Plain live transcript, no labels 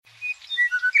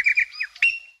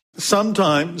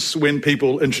Sometimes when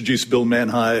people introduce Bill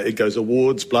Manhire, it goes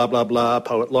awards, blah, blah, blah,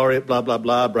 poet laureate, blah, blah,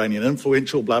 blah, brainy and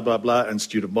influential, blah, blah, blah,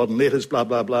 Institute of Modern Letters, blah,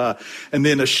 blah, blah, and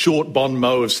then a short bon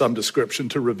mot of some description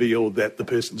to reveal that the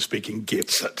person speaking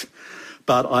gets it.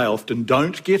 But I often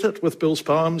don't get it with Bill's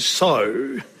poems,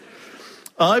 so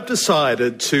I've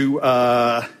decided to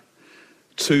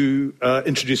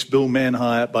introduce Bill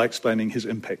Manhire by explaining his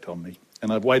impact on me.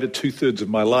 And I've waited 2/3 of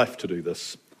my life to do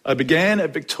this. I began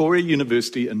at Victoria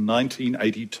University in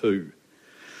 1982.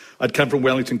 I'd come from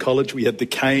Wellington College. We had the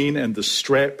cane and the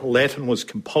strap. Latin was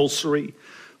compulsory.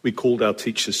 We called our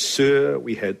teachers sir.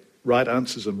 We had right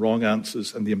answers and wrong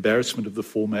answers, and the embarrassment of the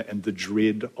former and the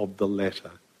dread of the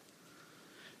latter.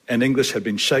 And English had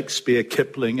been Shakespeare,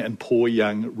 Kipling, and poor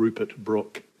young Rupert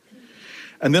Brooke.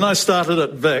 And then I started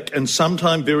at Vic, and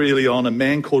sometime very early on, a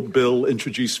man called Bill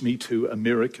introduced me to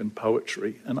American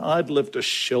poetry. And I'd lived a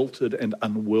sheltered and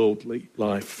unworldly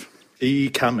life. E.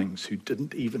 Cummings, who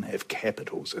didn't even have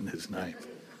capitals in his name.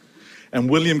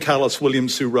 And William Carlos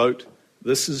Williams, who wrote,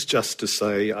 "This is just to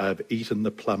say I have eaten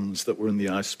the plums that were in the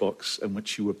icebox and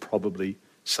which you were probably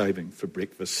saving for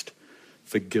breakfast.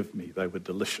 Forgive me, they were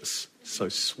delicious, so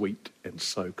sweet and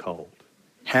so cold."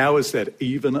 How is that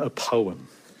even a poem?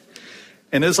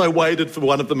 And as I waited for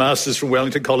one of the masters from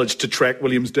Wellington College to track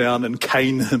Williams down and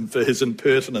cane him for his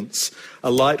impertinence,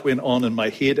 a light went on in my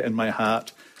head and my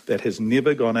heart that has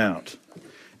never gone out.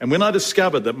 And when I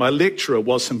discovered that my lecturer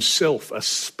was himself a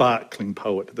sparkling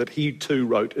poet, that he too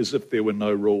wrote as if there were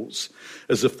no rules,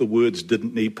 as if the words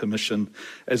didn't need permission,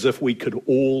 as if we could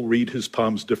all read his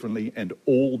poems differently and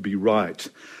all be right,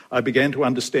 I began to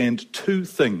understand two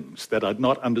things that I'd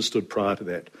not understood prior to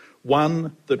that.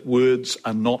 One, that words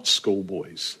are not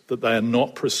schoolboys, that they are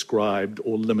not prescribed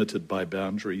or limited by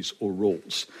boundaries or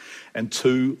rules. And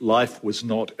two, life was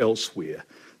not elsewhere,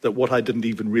 that what I didn't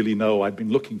even really know I'd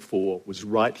been looking for was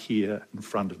right here in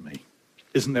front of me.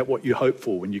 Isn't that what you hope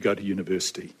for when you go to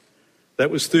university?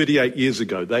 That was 38 years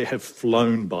ago. They have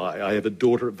flown by. I have a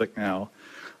daughter at Vic now.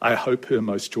 I hope her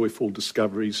most joyful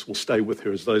discoveries will stay with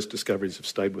her as those discoveries have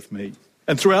stayed with me.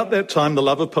 And throughout that time, the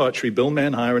love of poetry Bill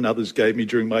Manhire and others gave me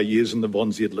during my years in the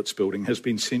von Zedlitz building has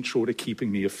been central to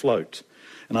keeping me afloat.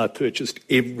 And I've purchased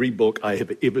every book I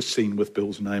have ever seen with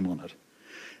Bill's name on it.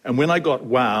 And when I got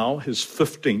Wow, his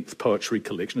 15th poetry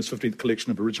collection, his 15th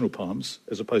collection of original poems,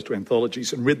 as opposed to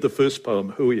anthologies, and read the first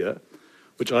poem, Huia,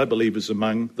 which I believe is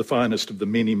among the finest of the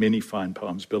many, many fine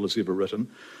poems Bill has ever written.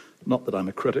 Not that I'm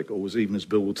a critic, or was even, as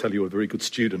Bill will tell you, a very good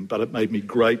student, but it made me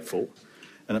grateful.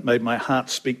 And it made my heart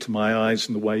speak to my eyes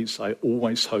in the ways I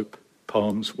always hope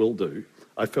poems will do.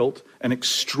 I felt an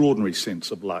extraordinary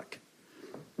sense of luck.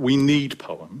 We need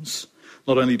poems,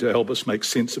 not only to help us make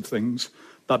sense of things,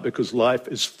 but because life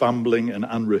is fumbling and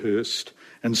unrehearsed,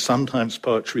 and sometimes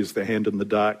poetry is the hand in the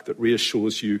dark that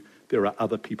reassures you there are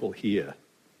other people here,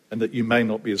 and that you may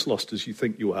not be as lost as you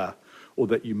think you are, or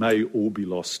that you may all be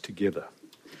lost together.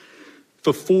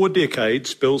 For 4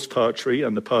 decades, Bill's poetry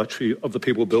and the poetry of the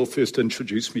people Bill first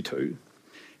introduced me to,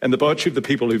 and the poetry of the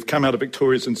people who've come out of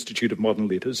Victoria's Institute of Modern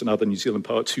Letters and other New Zealand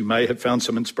poets who may have found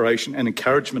some inspiration and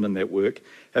encouragement in that work,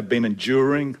 have been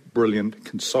enduring, brilliant,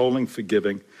 consoling,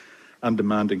 forgiving,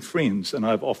 undemanding friends, and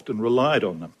I've often relied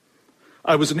on them.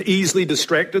 I was an easily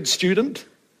distracted student,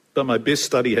 but my best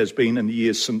study has been in the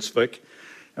years since Vic,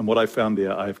 and what I found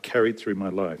there I have carried through my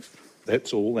life.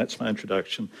 That's all, that's my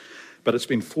introduction. But it's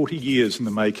been 40 years in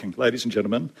the making. Ladies and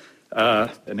gentlemen,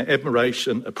 an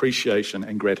admiration, appreciation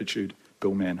and gratitude,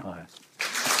 Bill Manhire.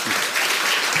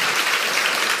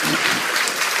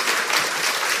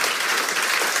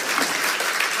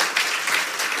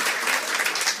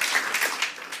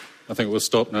 I think we'll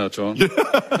stop now, John.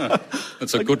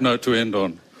 It's a good note to end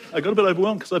on. I got a bit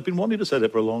overwhelmed because I've been wanting to say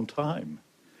that for a long time.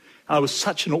 I was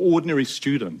such an ordinary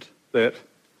student that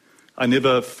I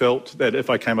never felt that if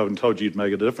I came up and told you you'd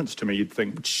make a difference to me, you'd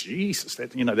think, Jesus,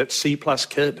 that C+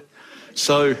 kid.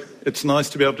 So it's nice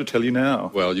to be able to tell you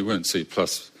now. Well, you weren't C+,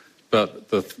 but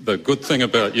the good thing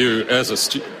about you as a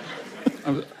student...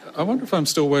 I wonder if I'm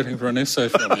still waiting for an essay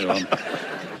from you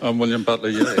on William Butler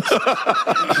Yeats.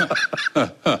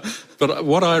 But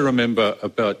what I remember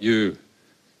about you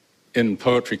in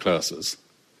poetry classes,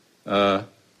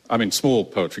 small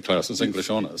poetry classes, English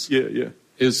honours,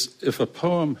 is if a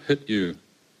poem hit you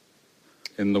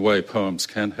in the way poems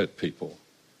can hit people,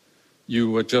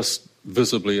 you were just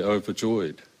visibly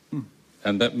overjoyed.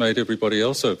 And that made everybody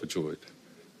else overjoyed.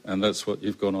 And that's what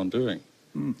you've gone on doing,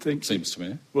 seems to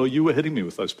me. Well, you were hitting me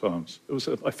with those poems.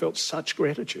 I felt such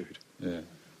gratitude. Yeah.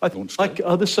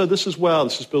 This is Wow,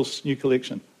 this is Bill's new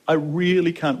collection. I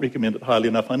really can't recommend it highly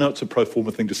enough. I know it's a pro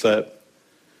forma thing to say it.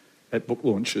 at book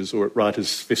launches or at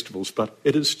writers' festivals, but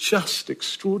it is just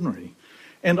extraordinary.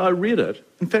 And I read it.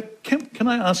 In fact, can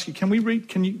I ask you, can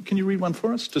you read one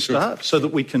for us to start, sure, so that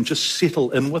we can just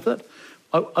settle in with it?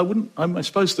 I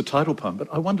suppose the title poem, but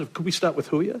I wonder, could we start with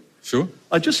Huia? Sure.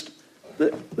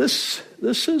 This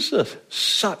is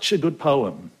such a good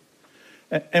poem.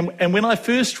 And when I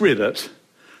first read it,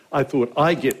 I thought,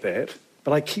 I get that,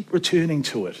 but I keep returning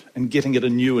to it and getting it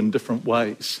in new and different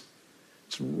ways.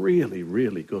 It's really,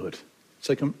 really good.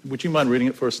 So would you mind reading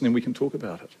it for us, and then we can talk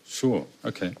about it? Sure,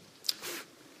 okay.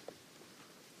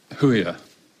 Huia.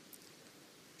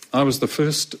 I was the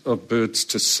first of birds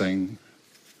to sing.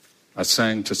 I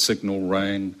sang to signal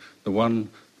rain. The one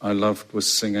I loved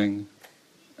was singing,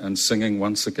 and singing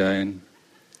once again.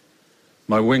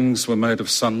 My wings were made of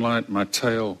sunlight, my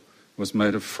tail was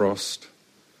made of frost.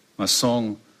 My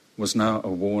song was now a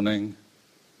warning,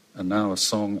 and now a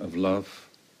song of love.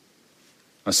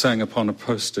 I sang upon a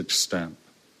postage stamp.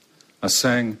 I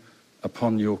sang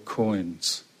upon your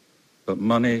coins, but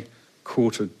money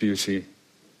courted beauty.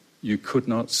 You could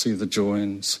not see the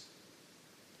joins.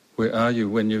 Where are you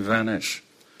when you vanish?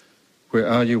 Where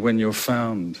are you when you're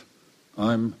found?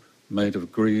 I'm made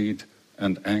of greed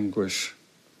and anguish,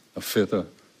 a feather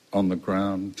on the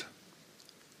ground.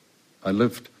 I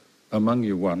lived among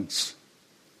you once,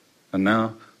 and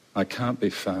now I can't be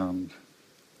found.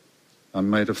 I'm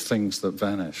made of things that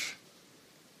vanish,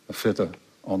 a feather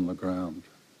on the ground.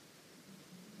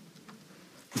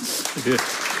 Yeah.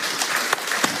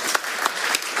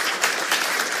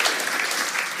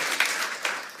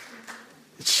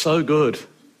 It's so good.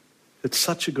 It's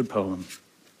such a good poem.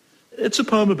 It's a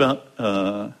poem about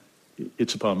our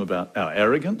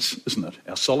arrogance, isn't it?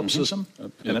 Our solipsism. Mm-hmm.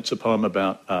 Yep. And it's a poem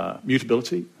about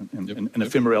mutability and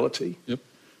ephemerality. Yep.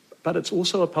 But it's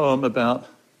also a poem about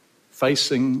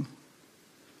facing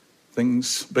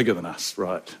things bigger than us,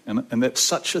 right? And that's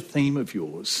such a theme of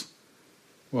yours.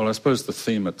 Well, I suppose the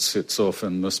theme it sets off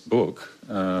in this book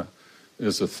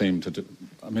is a theme to do.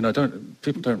 I mean,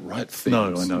 people don't write themes.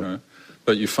 No, I know. You know?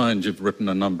 But you find you've written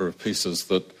a number of pieces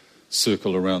that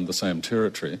circle around the same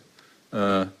territory.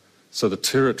 So the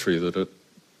territory that it,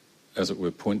 as it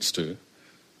were, points to,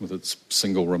 with its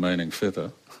single remaining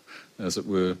feather, as it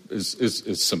were,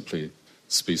 is simply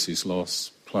species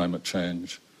loss, climate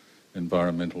change,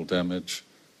 environmental damage,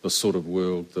 the sort of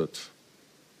world that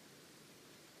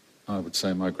I would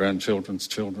say my grandchildren's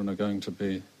children are going to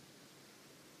be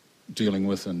dealing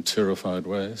with in terrified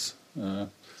ways.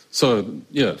 So the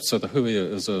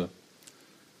Huia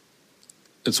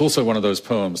it's also one of those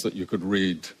poems that you could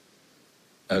read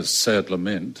as sad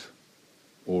lament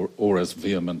or as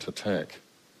vehement attack,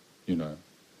 you know.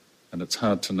 And it's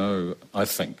hard to know, I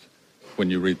think, when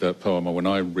you read that poem, or when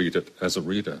I read it as a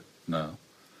reader now,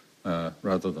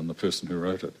 rather than the person who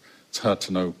wrote it. It's hard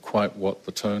to know quite what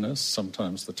the tone is.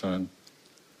 Sometimes the tone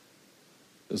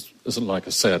isn't like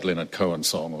a sad Leonard Cohen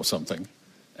song or something,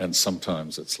 and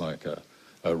sometimes it's like a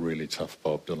really tough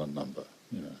Bob Dylan number,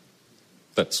 you know.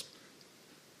 That's...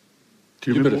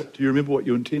 Do you remember what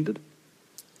you intended?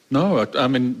 No, I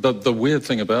mean, the weird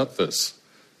thing about this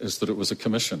is that it was a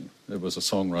commission. It was a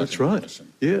songwriting That's right.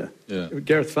 commission. Yeah.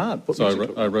 Gareth Fard. So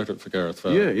I wrote it for Gareth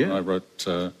Fard. Yeah. I wrote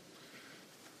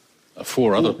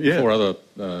four other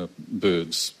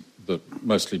birds,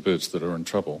 mostly birds that are in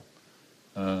trouble.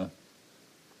 And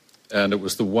it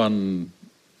was the one...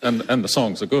 And the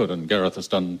songs are good, and Gareth has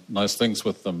done nice things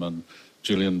with them, and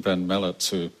Julian Van Mallet,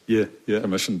 who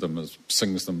commissioned them,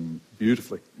 sings them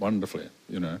beautifully, wonderfully,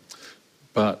 you know.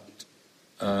 But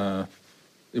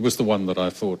it was the one that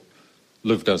I thought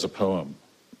lived as a poem,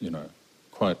 you know.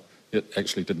 It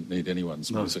actually didn't need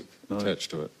anyone's music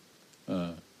attached to it.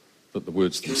 That the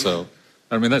words themselves...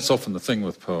 I mean, that's often the thing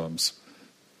with poems.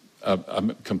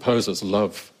 Composers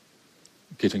love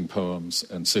getting poems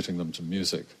and setting them to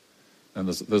music. And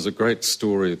there's a great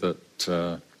story that,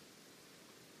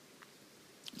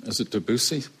 is it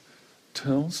Debussy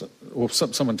tells? Or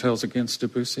someone tells against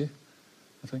Debussy,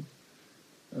 I think.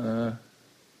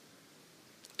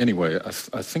 Anyway,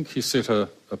 I think he set a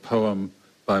poem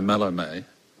by Mallarmé,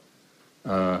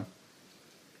 or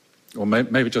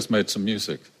maybe just made some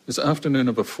music. Is Afternoon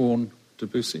of a Faun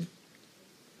Debussy?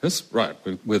 Yes? Right,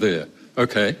 we're there.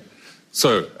 Okay.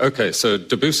 So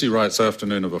Debussy writes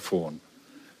Afternoon of a Faun,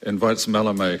 invites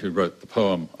Mallarmé, who wrote the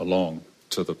poem, along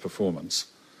to the performance.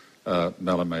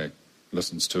 Mallarmé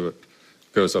listens to it,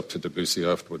 goes up to Debussy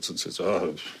afterwards and says,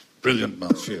 "Oh, brilliant,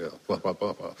 monsieur," blah, blah,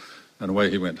 blah, blah. And away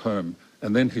he went home.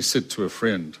 And then he said to a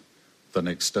friend the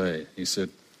next day, he said,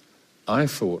 I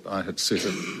thought I had set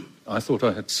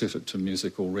it to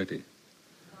music already.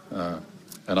 And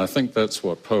I think that's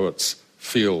what poets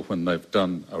feel when they've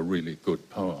done a really good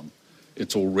poem,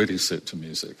 it's already set to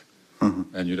music.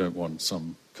 Mm-hmm. And you don't want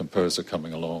some composer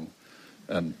coming along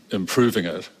and improving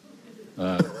it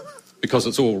because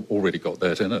it's already got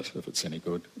that in it, if it's any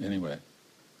good anyway.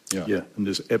 Yeah, and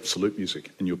there's absolute music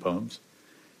in your poems.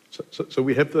 So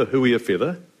we have the Hui a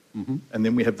Feather, mm-hmm. and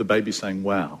then we have the baby saying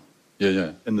wow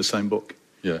in the same book.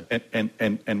 Yeah.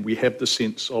 And we have the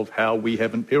sense of how we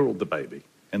have imperiled the baby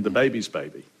and the baby's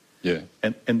baby. Yeah.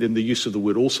 And then the use of the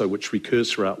word also, which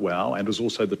recurs throughout wow and is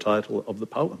also the title of the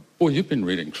poem. Well, you've been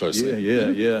reading closely.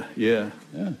 Yeah.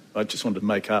 I just wanted to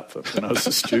make up for when I was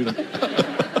a student.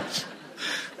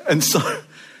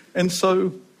 And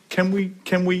so can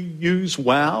we use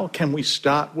wow? Can we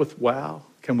start with wow?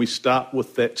 Can we start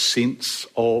with that sense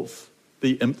of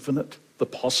the infinite, the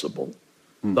possible,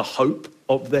 the hope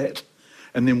of that?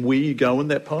 And then where you go in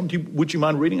that poem. Would you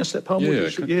mind reading us that poem? Yeah,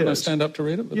 can I stand up to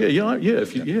read it?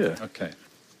 Yeah. Okay.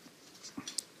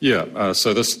 Yeah,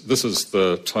 so this is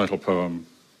the title poem,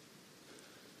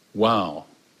 Wow.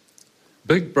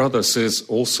 Big brother says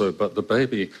also, but the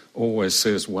baby always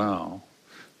says wow.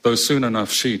 Though soon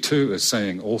enough she too is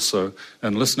saying also,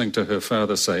 and listening to her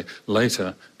father say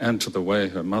later, and to the way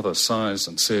her mother sighs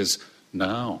and says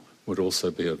now would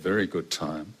also be a very good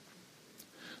time.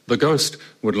 The ghost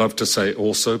would love to say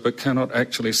also, but cannot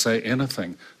actually say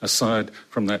anything aside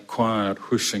from that quiet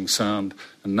whooshing sound.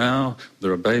 And now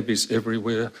there are babies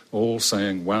everywhere, all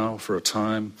saying wow for a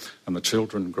time, and the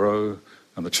children grow,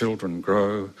 and the children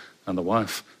grow, and the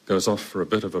wife goes off for a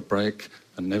bit of a break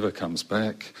and never comes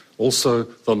back. Also,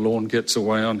 the lawn gets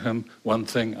away on him, one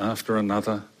thing after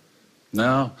another.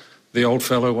 Now the old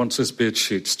fellow wants his bed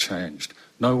sheets changed.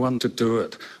 No one to do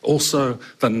it. Also,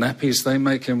 the nappies they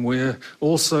make him wear.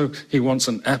 Also, he wants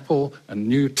an apple and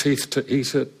new teeth to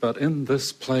eat it. But in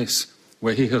this place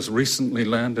where he has recently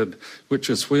landed, which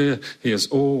is where he has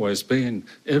always been,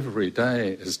 every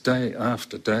day is day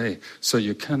after day. So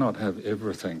you cannot have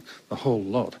everything. The whole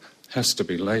lot has to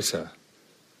be later.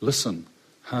 Listen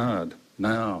hard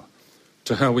now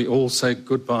to how we all say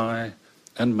goodbye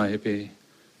and maybe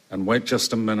and wait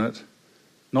just a minute.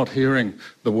 Not hearing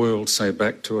the world say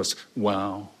back to us,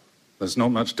 wow, there's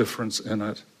not much difference in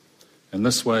it. In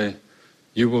this way,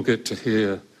 you will get to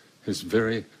hear his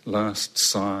very last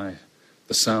sigh,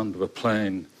 the sound of a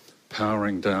plane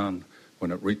powering down when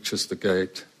it reaches the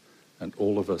gate, and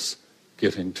all of us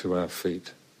getting to our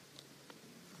feet.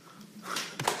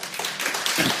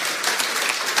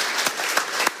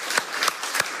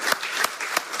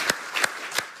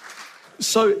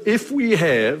 So if we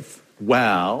have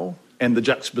wow and the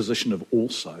juxtaposition of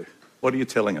also, what are you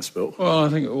telling us, Bill? Well, I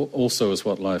think also is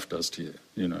what life does to you.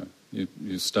 You know,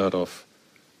 you start off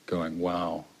going,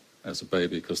 wow, as a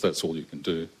baby, because that's all you can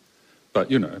do. But,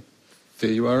 you know,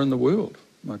 there you are in the world,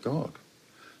 my God.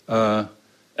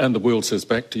 And the world says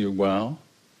back to you, wow.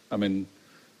 I mean,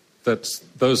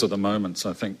 those are the moments,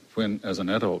 I think, when, as an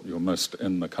adult, you're most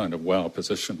in the kind of wow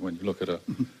position when you look at a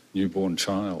newborn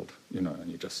child, you know,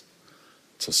 and it's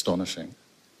astonishing.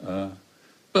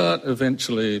 But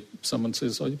eventually someone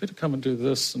says, oh, you better come and do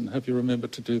this, and have you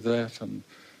remembered to do that, and,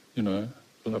 you know,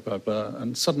 blah, blah, blah.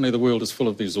 And suddenly the world is full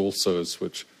of these alsos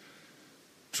which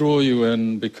draw you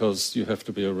in because you have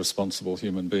to be a responsible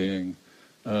human being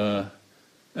and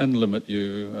limit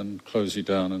you and close you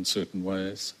down in certain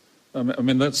ways. I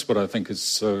mean, that's what I think is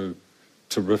so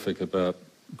terrific about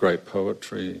great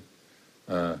poetry,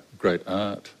 great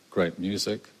art, great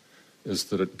music, is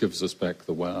that it gives us back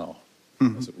the wow,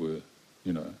 as it were.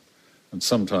 You know, and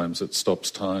sometimes it stops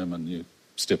time and you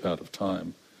step out of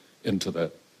time into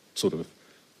that sort of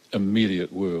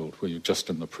immediate world where you're just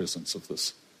in the presence of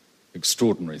this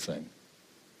extraordinary thing.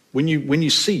 When you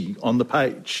see on the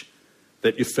page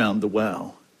that you found the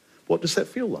wow, what does that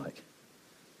feel like?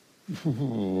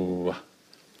 Ooh,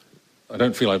 I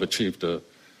don't feel I've achieved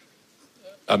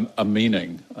a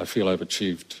meaning. I feel I've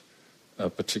achieved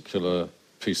a particular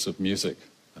piece of music,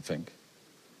 I think.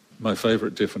 My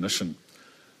favourite definition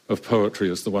of poetry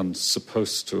is the one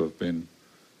supposed to have been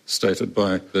stated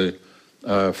by the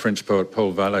French poet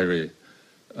Paul Valéry,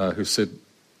 who said,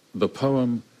 the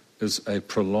poem is a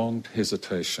prolonged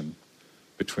hesitation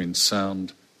between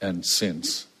sound and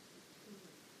sense.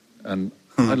 And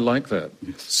I like that.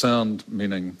 Sound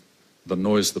meaning the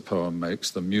noise the poem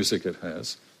makes, the music it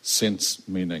has. Sense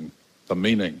meaning the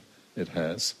meaning it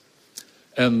has.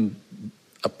 And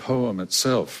a poem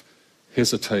itself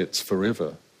hesitates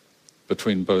forever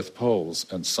between both poles,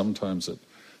 and sometimes it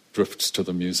drifts to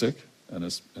the music and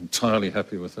is entirely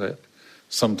happy with that.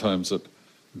 Sometimes it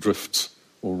drifts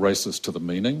or races to the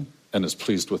meaning and is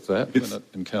pleased with that when it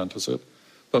encounters it.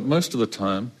 But most of the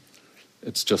time,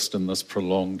 It's just in this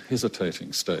prolonged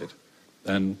hesitating state.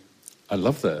 And I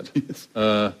love that. Yes.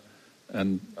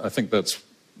 And I think that's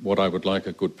what I would like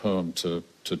a good poem to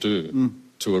do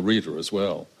to a reader as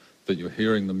well, that you're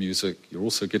hearing the music, you're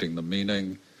also getting the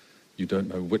meaning, you don't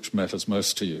know which matters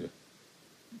most to you.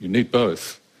 You need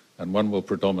both, and one will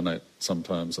predominate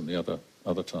sometimes and the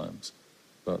other times.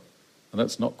 And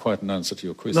that's not quite an answer to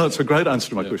your question. No, it's a great answer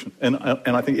to my question. And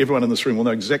I think everyone in this room will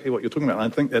know exactly what you're talking about.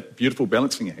 And I think that beautiful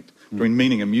balancing act between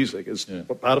meaning and music is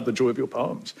part of the joy of your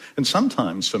poems. And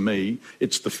sometimes, for me,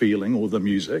 it's the feeling or the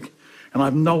music, and I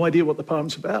have no idea what the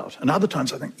poem's about. And other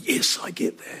times I think, yes, I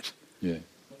get that. Yeah.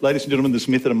 Ladies and gentlemen, this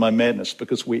Method of My Madness,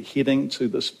 because we're heading to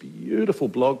this beautiful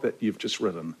blog that you've just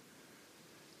written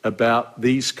about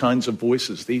these kinds of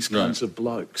voices, these kinds of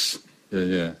blokes.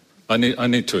 Yeah. I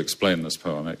need to explain this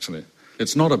poem, actually.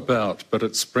 It's not about, but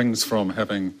it springs from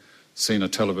having seen a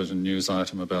television news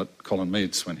item about Colin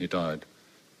Meads when he died.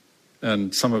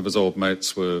 And some of his old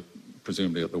mates were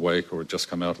presumably at the wake or had just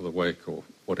come out of the wake or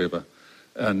whatever.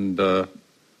 And there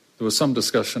was some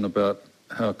discussion about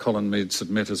how Colin Meads had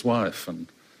met his wife and,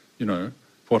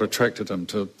 what attracted him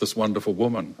to this wonderful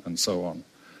woman and so on.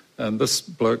 And this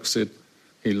bloke said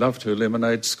he loved her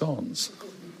lemonade scones.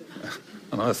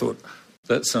 And I thought,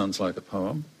 that sounds like a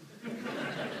poem.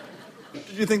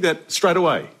 Did you think that straight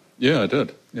away? Yeah, I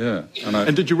did, yeah.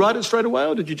 And did you write it straight away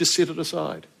or did you just set it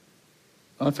aside?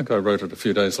 I think I wrote it a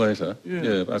few days later.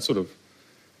 Yeah. I sort of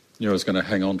knew I was going to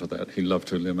hang on to that "he loved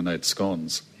her lemonade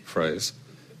scones" phrase.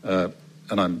 And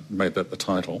I made that the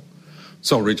title.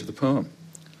 So I'll read you the poem.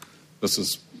 This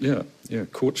is,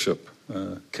 courtship,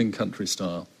 King Country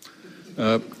style.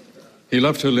 He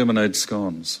loved her lemonade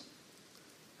scones.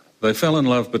 They fell in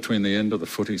love between the end of the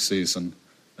footy season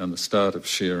and the start of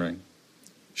shearing.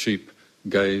 Sheep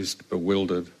gazed,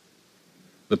 bewildered.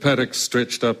 The paddock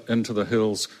stretched up into the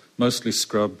hills, mostly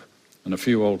scrub and a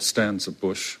few old stands of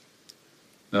bush.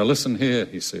 Now listen here,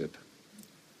 he said.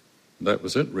 That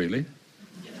was it, really.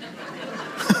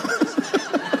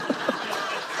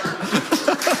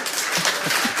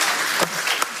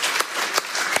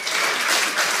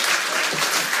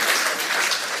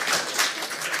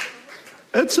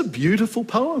 It's a beautiful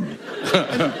poem.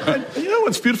 and you know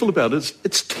what's beautiful about it?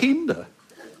 It's tender.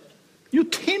 You're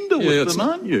tender with them,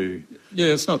 aren't you? Yeah,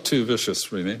 it's not too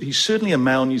vicious, really. He's certainly a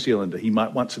male New Zealander. He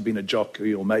might once have been a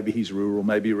jockey, or maybe he's rural,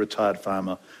 maybe a retired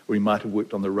farmer, or he might have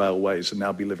worked on the railways and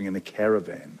now be living in a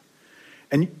caravan.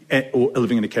 Or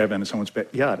living in a caravan in someone's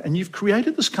backyard. And you've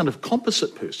created this kind of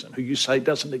composite person who you say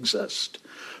doesn't exist.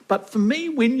 But for me,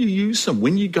 when you use him,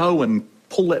 when you go and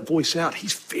pull that voice out,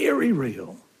 he's very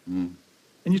real. Mm.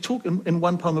 And you talk in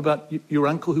one poem about your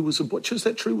uncle who was a butcher. Is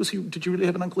that true? Did you really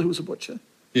have an uncle who was a butcher?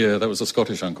 Yeah, that was a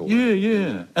Scottish uncle.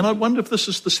 Yeah. And I wonder if this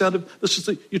is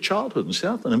your childhood in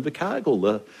Southland, in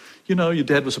Invercargill. Your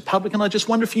dad was a publican. I just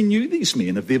wonder if you knew these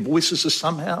men, if their voices are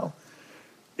somehow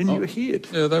in your head.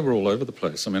 Yeah, they were all over the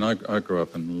place. I mean, I grew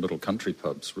up in little country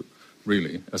pubs,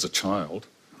 really, as a child,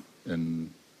 in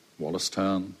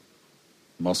Wallacestown,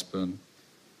 Mossburn,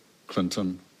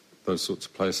 Clinton, those sorts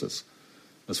of places.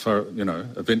 As far,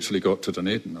 eventually got to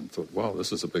Dunedin and thought, wow,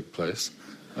 this is a big place.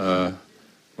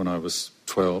 When I was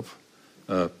 12.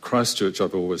 Christchurch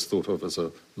I've always thought of as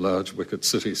a large wicked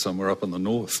city somewhere up in the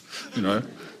north,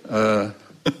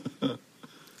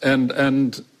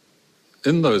 And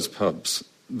in those pubs,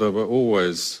 there were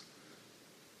always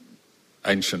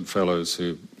ancient fellows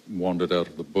who wandered out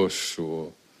of the bush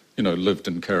or, lived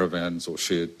in caravans or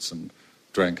sheds and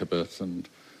drank a bit and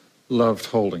loved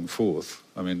holding forth.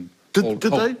 I mean... Did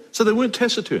they? So they weren't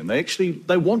taciturn.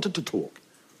 They wanted to talk.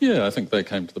 Yeah, I think they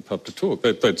came to the pub to talk.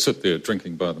 They'd sit there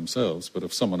drinking by themselves, but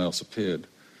if someone else appeared,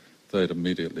 they'd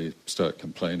immediately start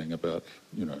complaining about,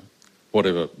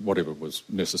 whatever was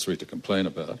necessary to complain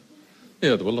about.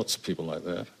 Yeah, there were lots of people like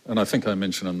that. And I think I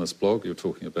mentioned in this blog you're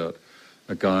talking about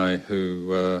a guy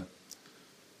who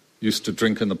used to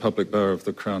drink in the public bar of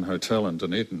the Crown Hotel in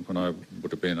Dunedin when I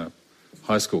would have been a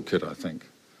high school kid, I think.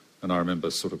 And I remember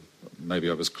maybe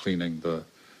I was cleaning the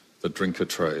drinker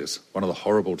trays, one of the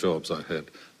horrible jobs I had.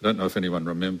 I don't know if anyone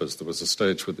remembers, there was a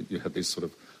stage where you had these sort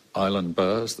of island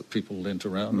bars that people leant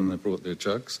around and they brought their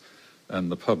jugs.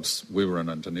 And the pubs we were in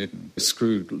Dunedin, they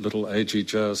screwed little AG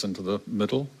jars into the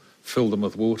middle, filled them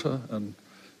with water, and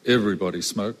everybody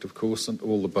smoked, of course, and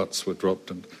all the butts were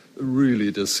dropped, and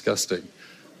really disgusting.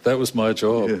 That was my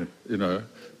job,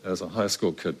 as a high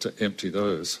school kid, to empty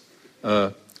those.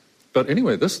 But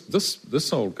anyway,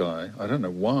 this old guy, I don't know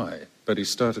why, but he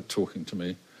started talking to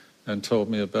me and told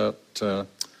me about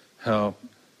how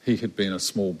he had been a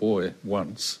small boy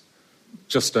once,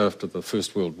 just after the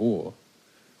First World War,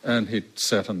 and he'd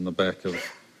sat in the back of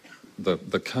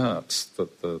the carts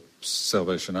that the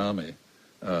Salvation Army,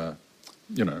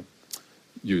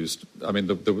 used. I mean,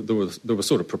 there were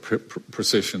sort of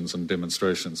processions and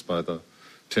demonstrations by the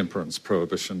temperance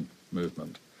prohibition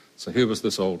movement. So here was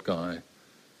this old guy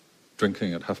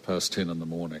drinking at 10:30 in the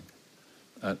morning,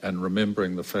 and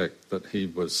remembering the fact that he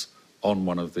was on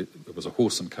it was a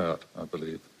horse and cart, I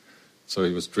believe. So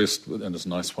he was dressed in his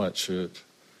nice white shirt,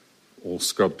 all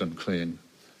scrubbed and clean,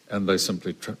 and they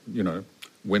simply,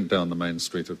 went down the main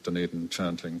street of Dunedin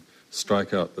chanting,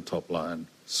 "Strike out the top line,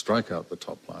 strike out the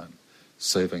top line,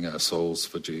 saving our souls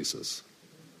for Jesus."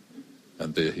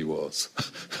 And there he was.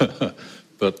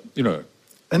 But,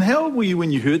 And how old were you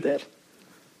when you heard that?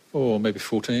 Oh, maybe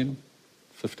 14,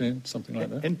 15, something like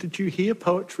that. And did you hear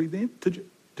poetry then?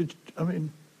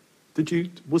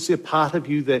 Was there part of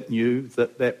you that knew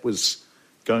that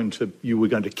you were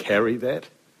going to carry that?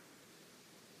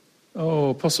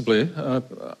 Oh, possibly.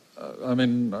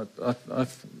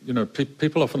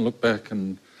 People often look back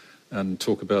and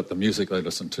talk about the music they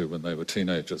listened to when they were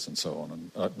teenagers and so on,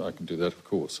 and I can do that, of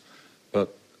course.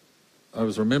 But I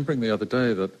was remembering the other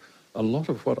day that a lot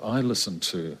of what I listened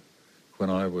to when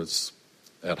I was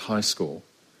at high school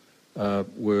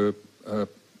were The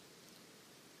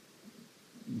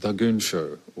Goon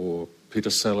Show or Peter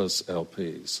Sellers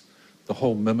LPs. The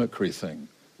whole mimicry thing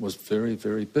was very,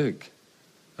 very big.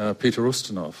 Peter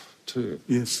Ustinov, too,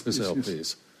 his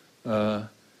LPs. Yes.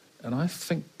 And I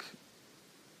think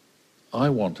I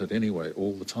wanted, anyway,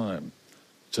 all the time,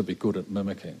 to be good at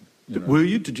mimicking. Were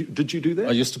you? Did you do that?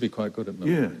 I used to be quite good at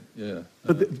mimicking, yeah.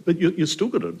 But you're still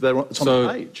good at it. It's on the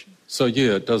page. So,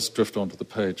 yeah, it does drift onto the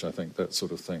page, I think, that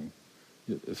sort of thing.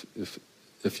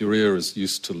 If your ear is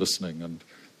used to listening and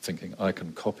thinking, I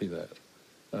can copy that.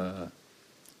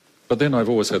 But then I've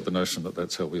always had the notion that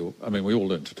that's how we all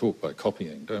learn to talk by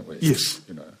copying, don't we? Yes.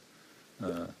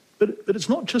 But it's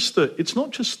not just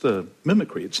the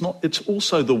mimicry. It's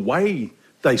also the way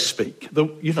they speak.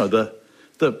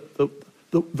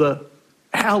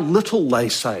 How little they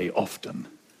say often.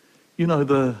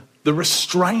 The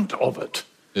restraint of it.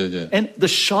 Yeah. And the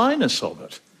shyness of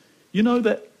it.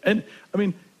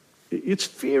 It's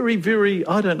very, very,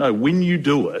 I don't know, when you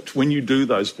do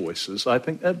those voices, I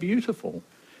think they're beautiful.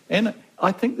 And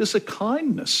I think there's a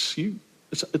kindness.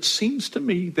 It seems to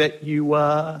me that you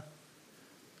are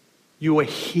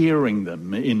hearing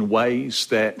them in ways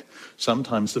that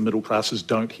sometimes the middle classes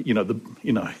don't.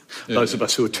 Those of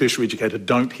us who are tertiary educated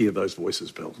don't hear those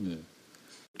voices, Bill. Yeah.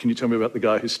 Can you tell me about the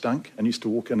guy who stunk and used to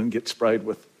walk in and get sprayed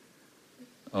with?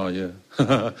 Oh yeah.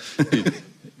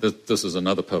 This is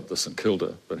another pub, the St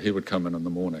Kilda, but he would come in the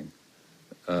morning.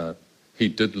 He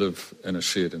did live in a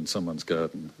shed in someone's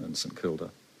garden in St Kilda.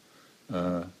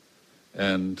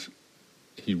 And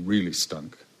he really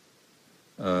stunk.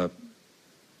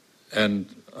 And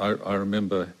I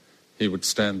remember he would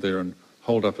stand there and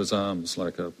hold up his arms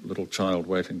like a little child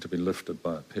waiting to be lifted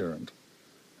by a parent.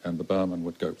 And the barman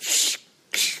would go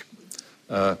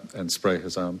and spray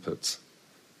his armpits.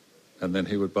 And then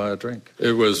he would buy a drink.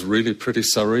 It was really pretty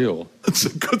surreal. It's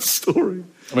a good story.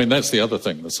 I mean, that's the other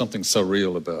thing. There's something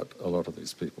surreal about a lot of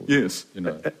these people. Yes. And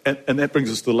that brings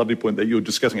us to the lovely point that you were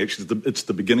discussing. Actually, it's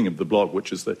the beginning of the blog,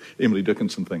 which is the Emily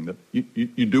Dickinson thing, that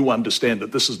you do understand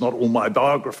that this is not all my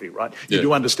biography, right? You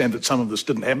do understand that some of this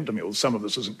didn't happen to me, or some of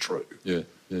this isn't true. Yeah.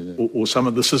 Or some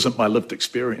of this isn't my lived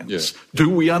experience. Yeah. Do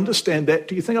we understand that,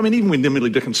 do you think? I mean, even when Emily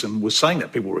Dickinson was saying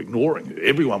that, people were ignoring her.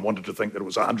 Everyone wanted to think that it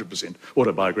was 100%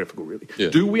 autobiographical, really. Yeah.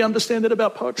 Do we understand that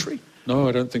about poetry? No,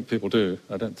 I don't think people do.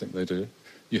 I don't think they do.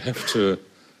 You have to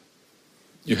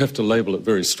label it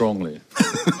very strongly.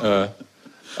 I've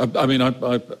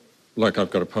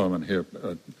got a poem in here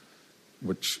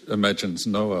which imagines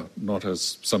Noah not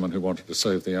as someone who wanted to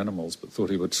save the animals, but thought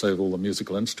he would save all the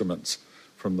musical instruments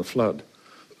from the flood.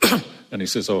 And he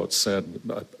says, "Oh, it's sad.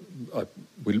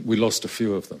 We lost a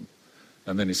few of them."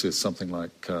 And then he says something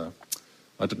like, "I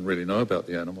didn't really know about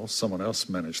the animals. Someone else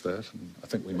managed that, and I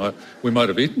think we might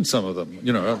have eaten some of them."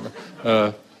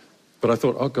 But I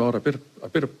thought, oh God, I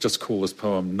better just call this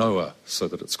poem Noah, so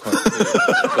that it's quite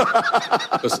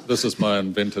clear. This is my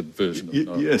invented version of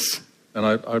Noah. Yes.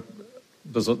 And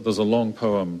there's a long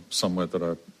poem somewhere that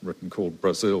I've written called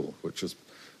Brazil, which is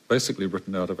basically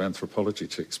written out of anthropology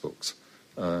textbooks.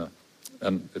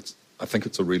 And I think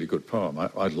it's a really good poem.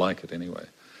 I like it anyway.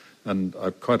 And I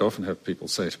quite often have people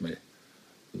say to me,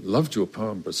 "Loved your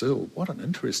poem, Brazil. What an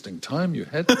interesting time you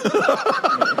had."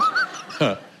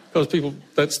 Because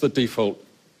that's the default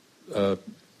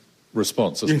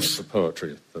response, isn't it, to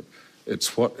poetry? That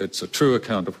it's a true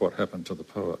account of what happened to the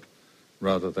poet,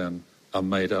 rather than a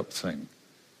made-up thing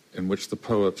in which the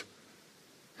poet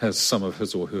has some of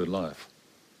his or her life.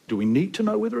 Do we need to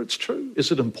know whether it's true?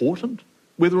 Is it important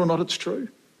whether or not it's true?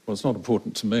 Well, it's not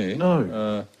important to me.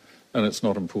 No. And it's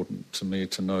not important to me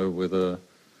to know whether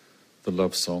the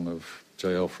love song of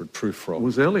J. Alfred Prufrock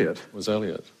was Eliot.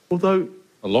 Although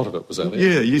a lot of it was Eliot.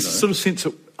 Yeah, you sort of sense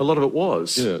that a lot of it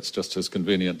was. Yeah, it's just his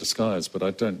convenient disguise. But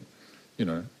I don't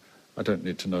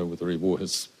need to know whether he wore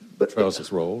his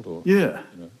trousers rolled or. Yeah.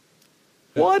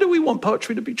 Why do we want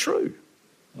poetry to be true?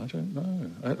 I don't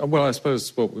know. Well, I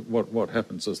suppose what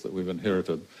happens is that we've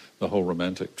inherited the whole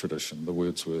Romantic tradition, the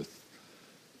Wordsworth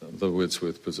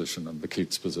position and the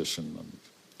Keats position and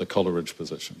the Coleridge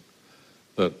position,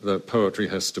 that poetry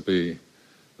has to be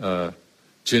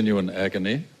genuine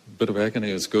agony. A bit of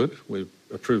agony is good. We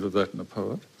approve of that in a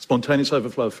poet. Spontaneous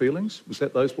overflow of feelings. Was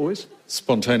that those boys?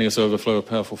 Spontaneous overflow of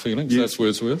powerful feelings. Yeah. That's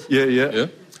Wordsworth. Yeah.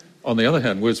 On the other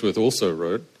hand, Wordsworth also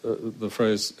wrote the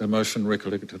phrase emotion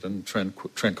recollected in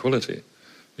tranquility,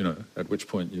 at which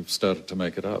point you've started to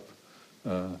make it up.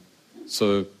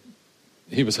 So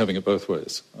he was having it both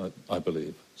ways, I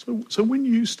believe. So when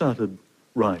you started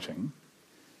writing,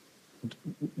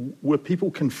 were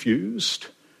people confused,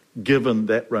 given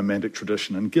that Romantic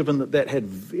tradition and given that had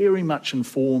very much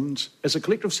informed, as a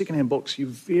collector of secondhand books, you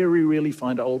very rarely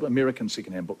find old American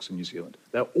secondhand books in New Zealand.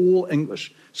 They're all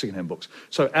English secondhand books.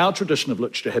 So our tradition of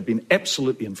literature had been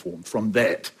absolutely informed from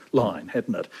that line,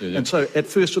 hadn't it? Yeah. And so at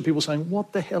first were people saying,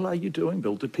 what the hell are you doing,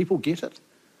 Bill? Did people get it?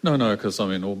 No, because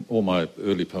all my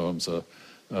early poems are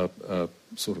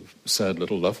sort of sad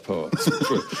little love poems,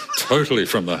 totally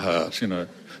from the heart,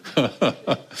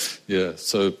 Yeah,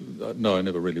 so no, I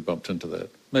never really bumped into that.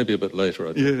 Maybe a bit later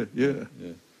I did. Yeah.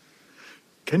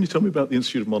 Can you tell me about the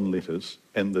Institute of Modern Letters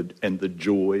and the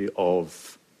joy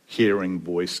of hearing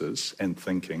voices and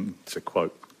thinking, to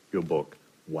quote your book,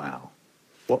 wow.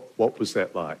 What was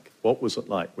that like? What was it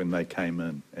like when they came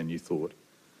in and you thought?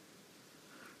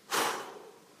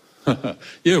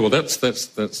 Yeah, well,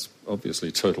 that's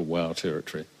obviously total wow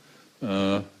territory.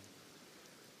 I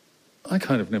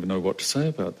kind of never know what to say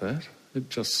about that. It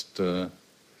just, the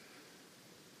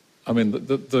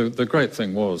great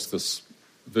thing was this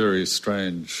very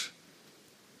strange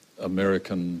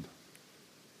American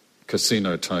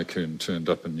casino tycoon turned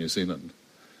up in New Zealand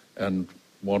and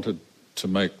wanted to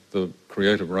make the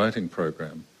creative writing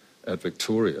program at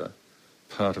Victoria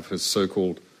part of his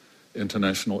so-called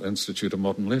International Institute of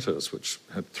Modern Letters, which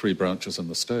had 3 branches in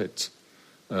the States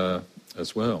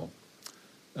as well.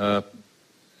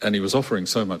 And he was offering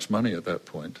so much money at that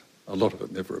point. A lot of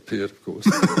it never appeared, of course.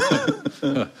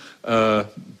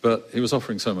 But he was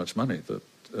offering so much money that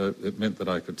it meant that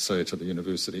I could say to the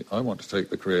university, I want to take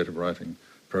the creative writing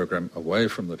program away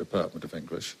from the Department of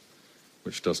English,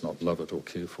 which does not love it or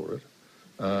care for it,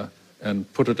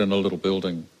 and put it in a little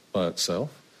building by itself.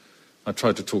 I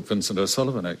tried to talk Vincent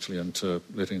O'Sullivan, actually, into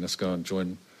letting us go and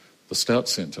join the Stout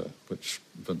Centre, which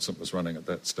Vincent was running at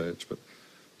that stage, but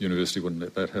the university wouldn't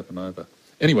let that happen either.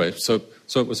 Anyway, so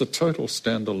it was a total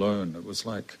standalone. It was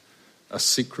like a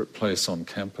secret place on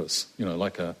campus,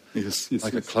 like a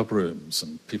club rooms,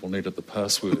 and people needed the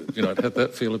password. It had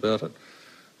that feel about it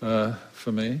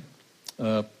for me.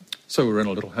 So we were in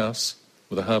a little house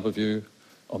with a harbour view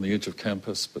on the edge of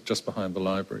campus, but just behind the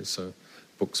library, so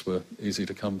books were easy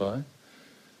to come by.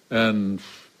 And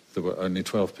there were only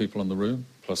 12 people in the room,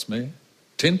 plus me,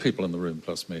 10 people in the room,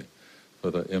 plus me,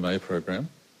 for the MA program.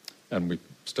 And we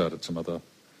started some other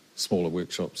smaller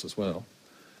workshops as well.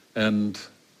 And,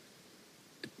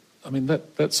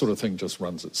 that sort of thing just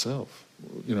runs itself.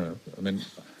 You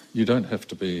don't have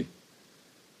to be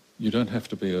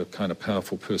a kind of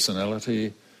powerful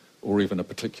personality or even a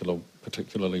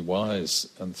particularly wise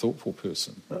and thoughtful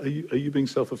person. Are you being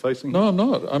self-effacing? No,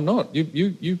 I'm not.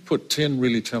 You put 10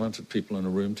 really talented people in a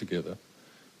room together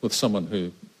with someone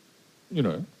who,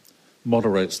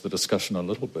 moderates the discussion a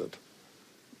little bit.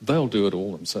 They'll do it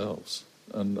all themselves.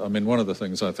 And, one of the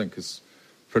things I think is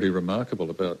pretty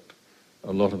remarkable about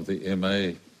a lot of the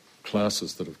MA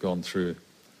classes that have gone through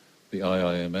the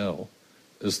IIML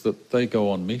is that they go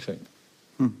on meeting.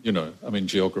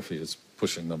 Geography is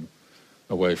pushing them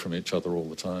away from each other all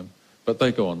the time. But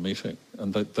they go on meeting,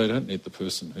 and they don't need the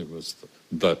person who was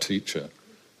the teacher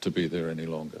to be there any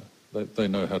longer. They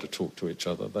know how to talk to each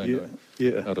other. They know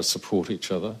how to support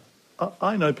each other.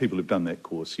 I know people who've done that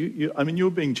course.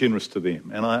 You're being generous to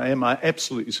them, and I'm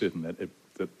absolutely certain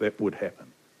that would happen.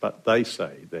 But they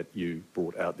say that you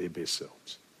brought out their best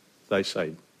selves. They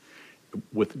say,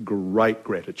 with great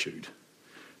gratitude,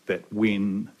 that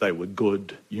when they were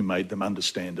good, you made them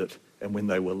understand it, and when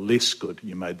they were less good,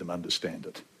 you made them understand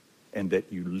it. and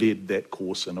that you led that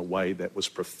course in a way that was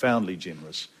profoundly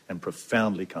generous and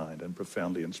profoundly kind and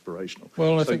profoundly inspirational.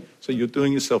 Well, so you're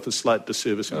doing yourself a slight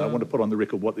disservice, and I want to put on the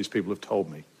record what these people have told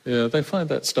me. Yeah, they find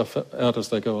that stuff out as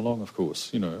they go along, of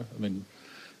course, you know. I mean,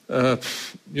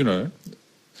 you know,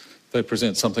 they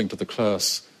present something to the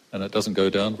class and it doesn't go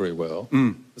down very well.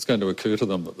 It's going to occur to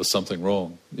them that there's something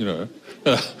wrong, you know.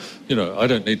 You know, I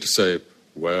don't need to say,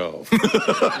 well.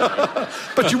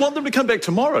 But you want them to come back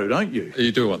tomorrow, don't you?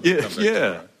 You do want them to come back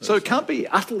tomorrow. So it can't be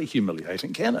utterly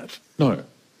humiliating, can it? No.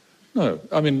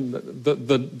 I mean,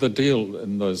 the deal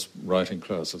in those writing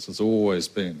classes has always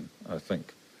been, I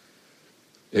think,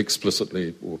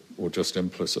 explicitly or just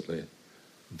implicitly,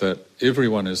 that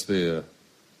everyone is there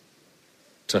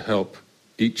to help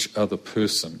each other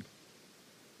person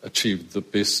achieve the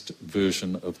best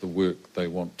version of the work they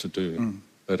want to do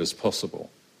that is possible.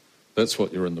 That's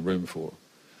what you're in the room for.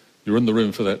 You're in the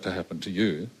room for that to happen to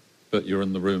you, but you're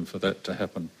in the room for that to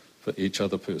happen for each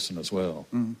other person as well.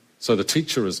 So the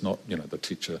teacher is not, you know, the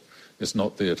teacher is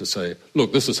not there to say,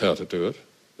 look, this is how to do it,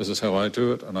 this is how I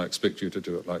do it, and I expect you to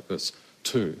do it like this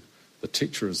too. The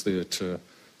teacher is there to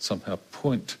somehow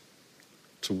point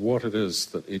to what it is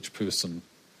that each person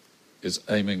is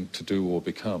aiming to do or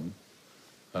become,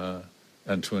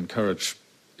 and to encourage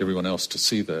everyone else to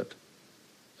see that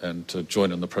and to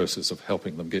join in the process of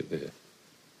helping them get there.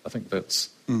 I think that's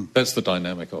the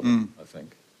dynamic of it, I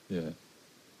think, yeah.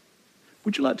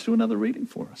 Would you like to do another reading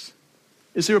for us?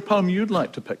 Is there a poem you'd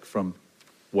like to pick from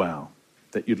Wow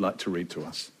that you'd like to read to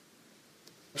us?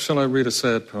 Shall I read a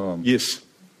sad poem? Yes.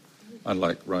 I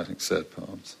like writing sad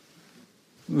poems.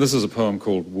 This is a poem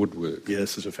called Woodwork.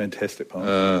 Yes, it's a fantastic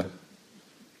poem.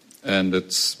 And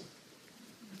it's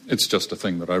just a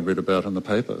thing that I read about in the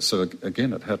paper. So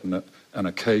again, it had an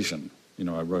occasion. You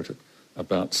know, I wrote it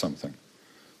about something.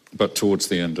 But towards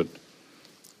the end,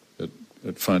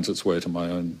 it finds its way to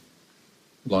my own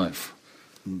life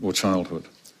or childhood.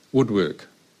 Woodwork.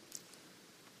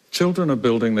 Children are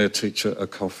building their teacher a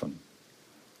coffin.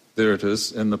 There it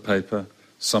is in the paper,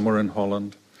 somewhere in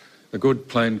Holland, a good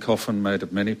plain coffin made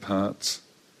of many parts.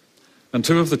 And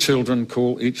two of the children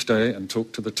call each day and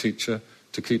talk to the teacher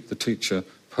to keep the teacher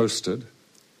posted.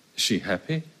 Is she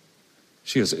happy?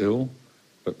 She is ill,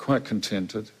 but quite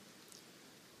contented.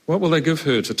 What will they give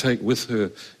her to take with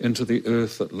her into the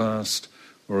earth at last,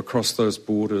 or across those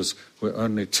borders where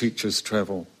only teachers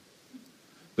travel?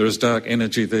 There is dark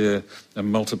energy there and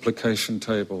multiplication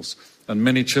tables, and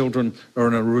many children are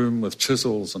in a room with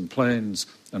chisels and planes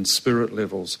and spirit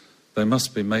levels. They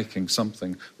must be making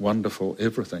something wonderful.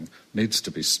 Everything needs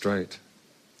to be straight.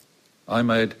 I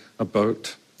made a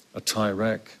boat, a tie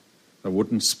rack, a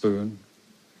wooden spoon.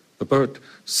 The boat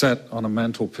sat on a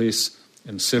mantelpiece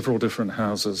in several different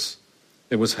houses.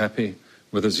 It was happy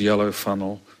with its yellow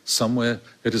funnel. Somewhere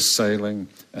it is sailing,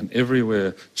 and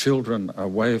everywhere children are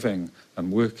waving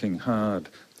and working hard.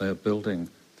 They are building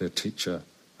their teacher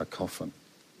a coffin.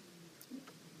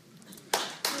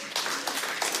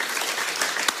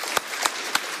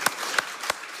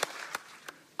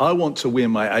 I want to wear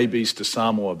my ABs to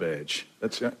Samoa badge.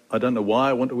 I don't know why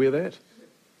I want to wear that.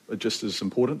 It just is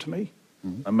important to me.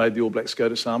 I made the All Blacks go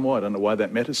to Samoa. I don't know why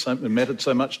that mattered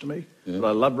so much to me. Yeah. But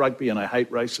I love rugby and I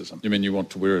hate racism. You mean you want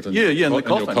to wear it in, in the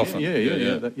coffin? Your coffin?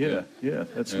 Yeah.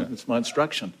 That's my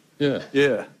instruction.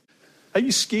 Yeah. Are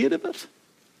you scared of it?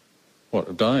 What,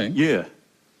 of dying? Yeah.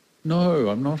 No,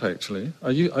 I'm not actually. I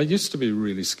used to be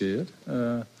really scared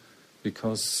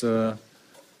because I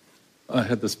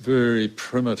had this very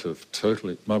primitive,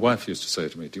 totally... My wife used to say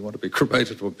to me, do you want to be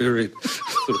cremated or buried?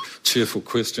 Sort of cheerful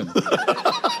question.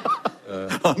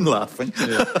 I'm laughing.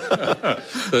 I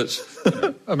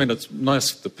mean, it's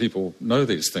nice that people know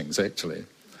these things, actually.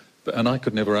 And I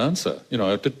could never answer. You know,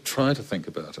 I did try to think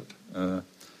about it.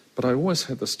 But I always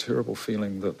had this terrible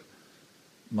feeling that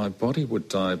my body would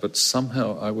die, but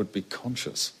somehow I would be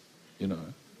conscious, very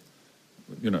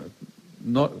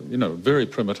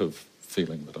primitive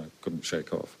feeling that I couldn't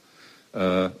shake off.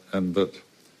 And that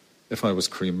if I was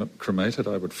cremated,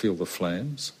 I would feel the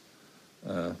flames.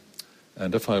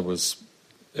 And if I was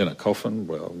in a coffin,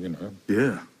 well,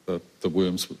 the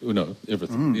worms,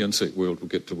 everything, the insect world would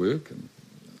get to work.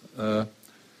 And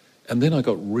then I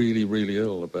got really, really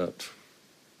ill about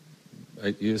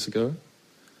 8 years ago.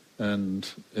 And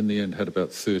in the end had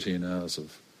about 13 hours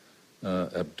of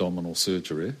abdominal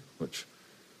surgery, which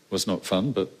was not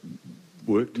fun, but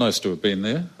worked. Nice to have been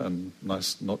there and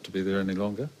nice not to be there any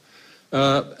longer.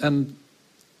 And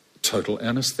total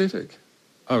anaesthetic.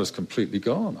 I was completely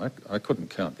gone. I couldn't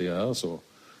count the hours or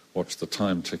watch the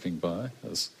time ticking by,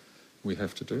 as we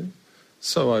have to do.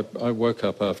 So I woke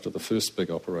up after the first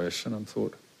big operation and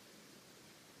thought,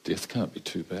 death can't be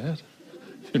too bad,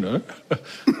 you know.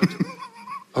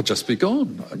 I'll just be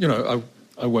gone. You know,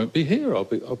 I won't be here. I'll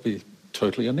be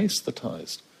totally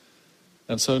anaesthetised.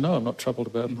 And so, no, I'm not troubled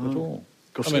about it at all.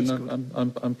 Gosh, I mean,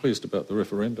 I'm pleased about the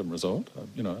referendum result.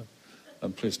 You know,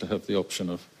 I'm pleased to have the option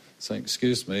of saying,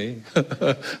 excuse me,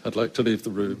 I'd like to leave the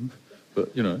room.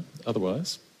 But, you know,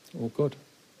 otherwise, all good.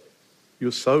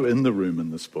 You're so in the room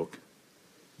in this book.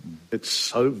 It's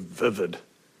so vivid.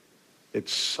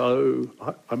 It's so...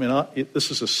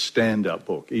 this is a stand-up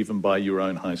book, even by your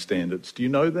own high standards. Do you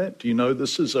know that? Do you know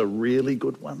this is a really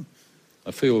good one?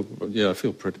 I feel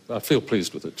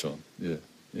pleased with it, John. Yeah.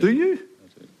 Do you?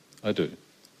 I do.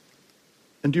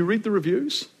 And do you read the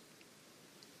reviews?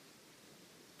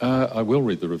 I will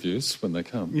read the reviews when they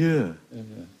come. Yeah.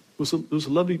 It was a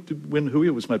lovely... When Hui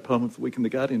was made poem of the week in The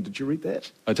Guardian, did you read that?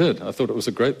 I did. I thought it was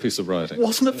a great piece of writing.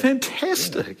 Wasn't it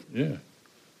fantastic? Yeah.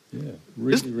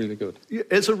 Really good.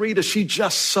 As a reader, she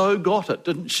just so got it,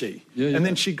 didn't she? Yeah. And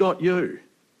then she got you.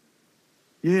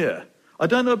 Yeah. I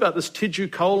don't know about this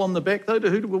Tiju Cole on the back, though.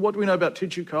 What do we know about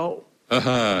Tiju Cole?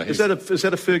 Is that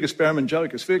a Fergus Barrowman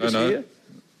joke? Is Fergus here?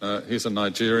 He's a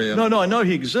Nigerian. No, I know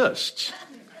he exists.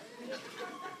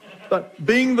 But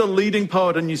being the leading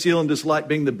poet in New Zealand is like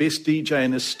being the best DJ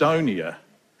in Estonia.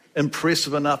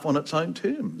 Impressive enough on its own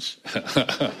terms.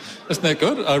 Isn't that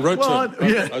good? I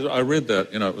read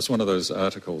that. You know, it was one of those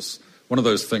articles, one of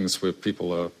those things where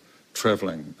people are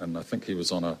travelling, and I think he was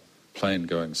on a plane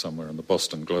going somewhere, and the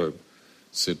Boston Globe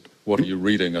said, "What are you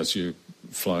reading as you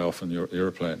fly off in your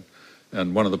aeroplane?"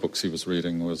 And one of the books he was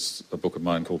reading was a book of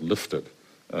mine called Lifted,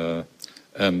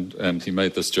 and he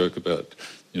made this joke about,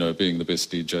 you know, being the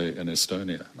best DJ in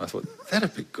Estonia. I thought,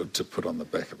 that'd be good to put on the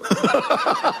back of it.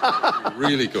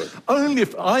 Really good.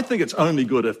 I think it's only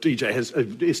good if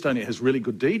Estonia has really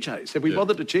good DJs. Have we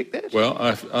bothered to check that? Well,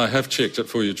 I have checked it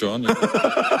for you, John.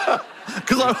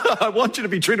 Because I want you to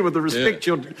be treated with the respect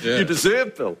you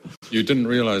deserve, Bill. You didn't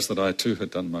realise that I too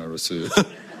had done my research.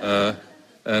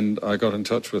 And I got in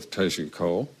touch with Teju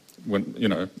Cole when, you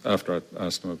know, after I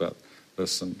asked him about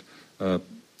this, and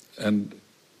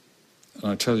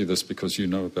I tell you this because you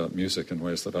know about music in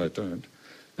ways that I don't.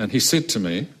 And he said to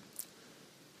me,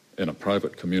 in a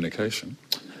private communication,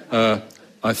 I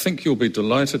think you'll be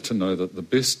delighted to know that the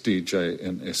best DJ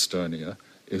in Estonia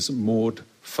is Maud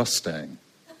Fustang,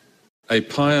 a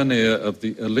pioneer of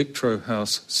the electro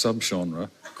house subgenre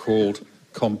called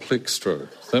Complextro.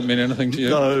 Does that mean anything to you?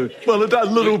 No. Well, a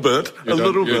little bit. You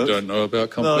don't know about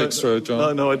Complextro,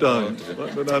 John? No, I don't.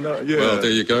 Well,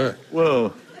 there you go.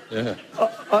 Well, yeah.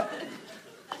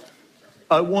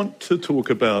 I want to talk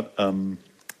about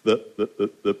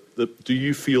do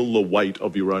you feel the weight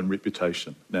of your own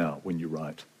reputation now when you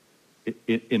write?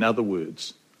 In other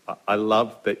words, I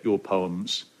love that your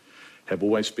poems have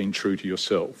always been true to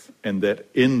yourself, and that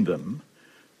in them,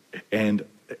 and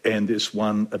there's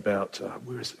one about,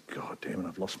 where is it? God damn it,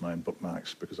 I've lost my own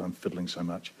bookmarks because I'm fiddling so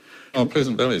much. Oh,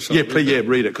 Pleasant Valley.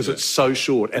 Read it, because it's so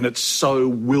short and it's so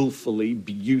willfully,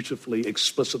 beautifully,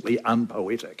 explicitly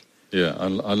unpoetic. Yeah, I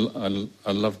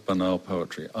love banal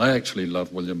poetry. I actually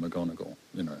love William McGonagall,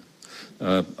 you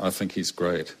know. I think he's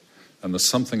great. And there's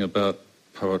something about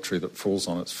poetry that falls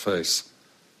on its face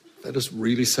that is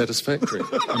really satisfactory,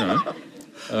 you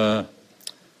know.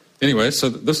 Anyway, so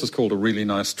this is called A Really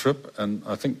Nice Trip, and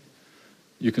I think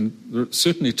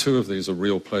certainly two of these are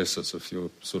real places. If you're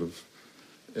sort of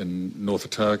in North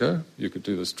Otago, you could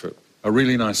do this trip. A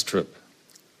really nice trip.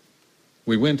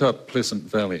 We went up Pleasant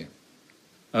Valley,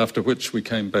 after which we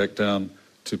came back down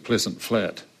to Pleasant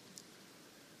Flat.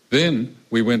 Then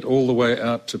we went all the way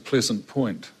out to Pleasant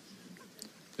Point.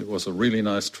 It was a really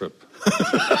nice trip.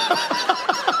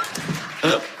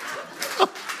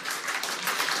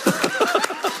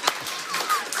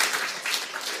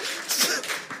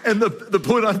 And the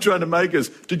point I'm trying to make is,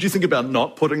 did you think about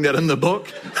not putting that in the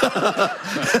book?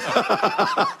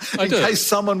 In case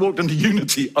someone walked into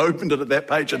Unity, opened it at that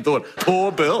page and thought,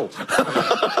 poor Bill.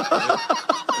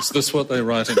 Is this what they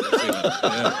write in New Zealand?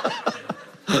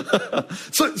 Yeah.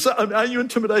 So are you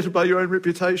intimidated by your own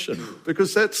reputation?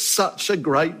 Because that's such a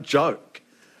great joke.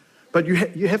 But you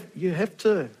have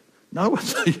to know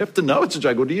it's a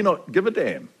joke, or do you not give a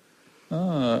damn?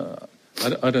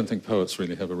 I don't think poets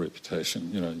really have a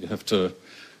reputation. You know, you have to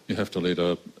lead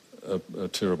a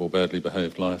terrible, badly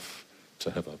behaved life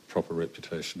to have a proper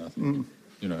reputation, I think.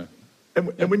 You know.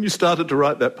 And when you started to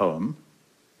write that poem,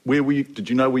 where were you? Did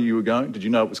you know where you were going? Did you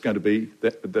know it was going to be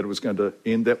that it was going to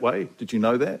end that way? Did you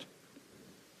know that?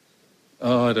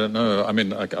 Oh, I don't know. I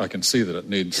mean, I can see that it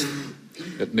needs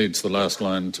the last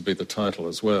line to be the title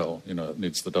as well. You know, it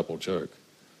needs the double joke.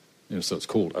 So it's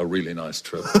called A Really Nice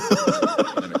Trip.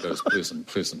 And then it goes pleasant,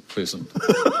 pleasant, pleasant,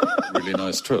 really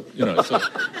nice trip.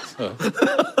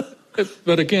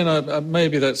 But again,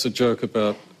 maybe that's a joke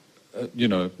about,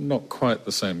 not quite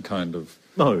the same kind of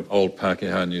old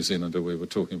Pākehā New Zealander we were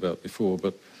talking about before,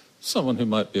 but someone who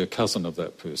might be a cousin of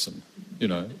that person,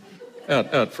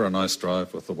 out for a nice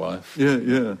drive with the wife.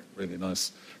 Yeah.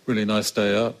 Really nice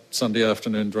day out, Sunday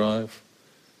afternoon drive.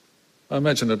 I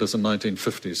imagine it as a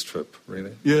 1950s trip,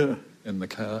 really. Yeah. In the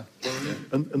car. Yeah.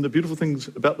 And the beautiful things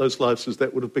about those lives is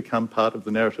that would have become part of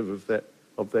the narrative of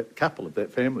that couple, of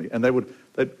that family. And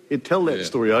he'd tell that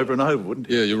story over and over, wouldn't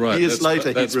he? Yeah, you're right. Years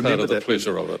later, that's he'd remember part of the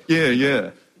pleasure of it.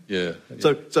 Yeah.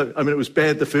 So, I mean, it was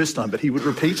bad the first time, but he would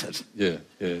repeat it. Yeah.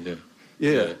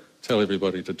 Tell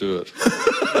everybody to do it.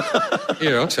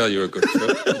 Yeah, I'll tell you a good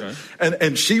trip.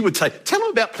 And she would say, tell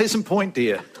them about Pleasant Point,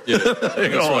 dear. Yeah,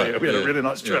 that's right. We had a really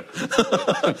nice trip.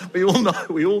 We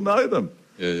all know them.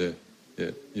 Yeah,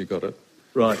 you got it.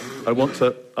 Right. I want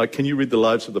to. Can you read the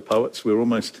lives of the poets? We're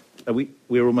almost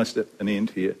at an end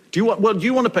here. Do you want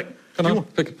to pick? Can I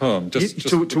pick a poem? Just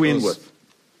to end with.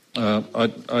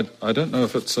 I don't know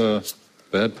if it's a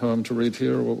bad poem to read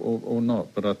here or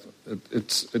not, but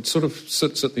it sort of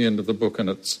sits at the end of the book and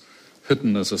it's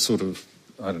hidden as a sort of,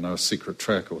 I don't know, a secret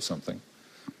track or something.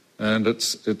 And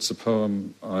it's a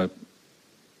poem.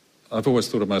 I've always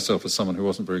thought of myself as someone who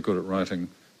wasn't very good at writing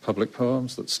public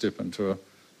poems that step into a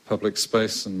public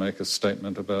space and make a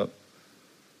statement about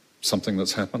something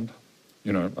that's happened.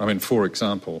 For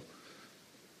example,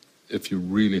 if you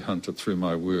really hunted through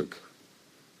my work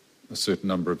a certain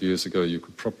number of years ago, you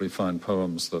could probably find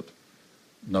poems that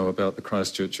know about the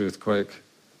Christchurch earthquake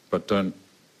but don't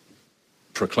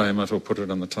proclaim it or put it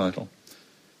in the title.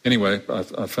 Anyway,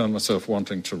 I found myself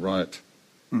wanting to write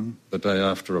the day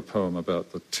after a poem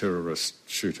about the terrorist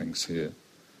shootings here.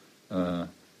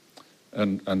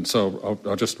 And so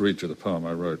I'll just read you the poem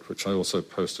I wrote, which I also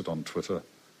posted on Twitter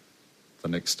the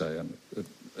next day, and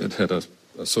it had a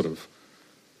sort of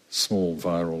small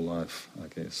viral life, I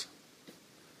guess.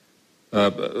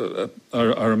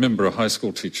 I remember a high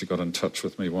school teacher got in touch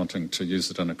with me wanting to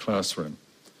use it in a classroom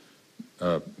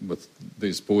with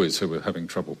these boys who were having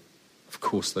trouble. Of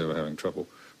course they were having trouble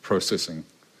processing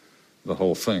the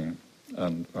whole thing.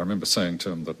 And I remember saying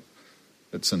to him that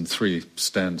it's in 3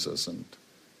 stanzas and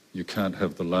you can't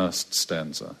have the last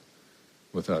stanza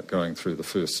without going through the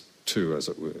first 2, as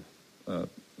it were.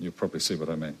 You'll probably see what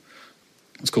I mean.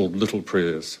 It's called Little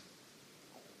Prayers.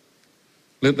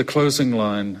 Let the closing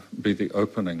line be the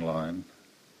opening line.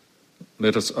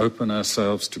 Let us open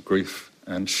ourselves to grief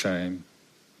and shame.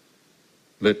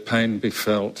 Let pain be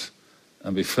felt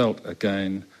and be felt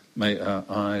again. May our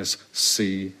eyes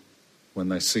see when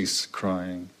they cease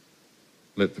crying.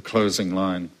 Let the closing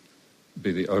line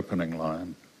be the opening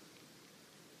line.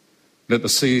 Let the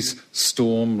seas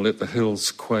storm, let the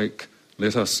hills quake.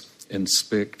 Let us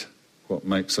inspect what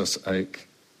makes us ache.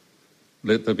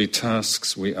 Let there be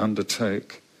tasks we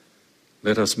undertake.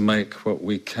 Let us make what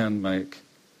we can make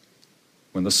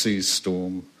when the seas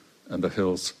storm and the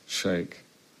hills shake.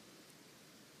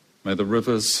 May the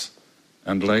rivers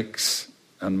and lakes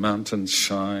and mountains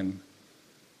shine.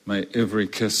 May every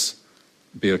kiss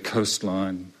be a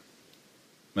coastline.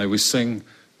 May we sing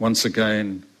once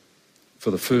again for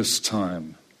the first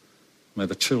time. May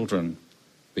the children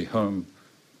be home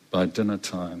by dinner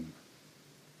time.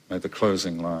 May the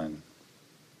closing line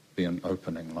be an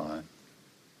opening line.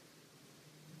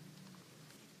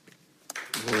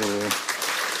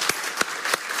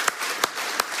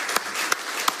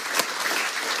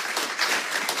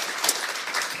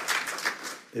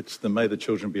 It's the "May the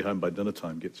children be home by dinner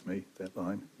time" gets me, that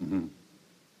line. Mm-hmm.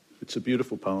 It's a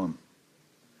beautiful poem.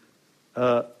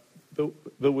 Bill,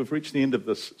 we've reached the end of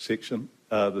this section.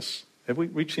 Have we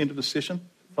reached the end of this session?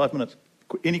 5 minutes.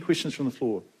 Any questions from the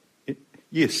floor?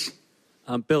 Yes.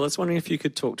 Bill, I was wondering if you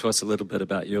could talk to us a little bit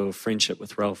about your friendship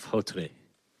with Ralph Hautere.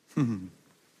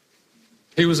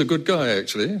 He was a good guy,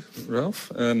 actually,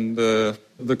 Ralph, and the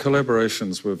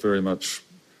collaborations were very much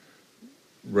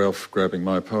Ralph grabbing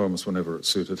my poems whenever it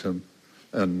suited him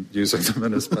and using them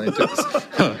in his paintings.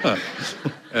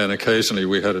 And occasionally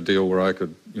we had a deal where I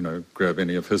could, grab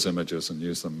any of his images and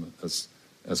use them as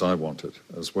I wanted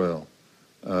as well.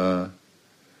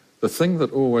 The thing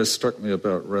that always struck me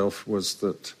about Ralph was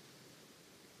that,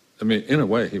 in a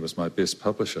way, he was my best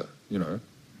publisher,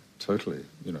 totally,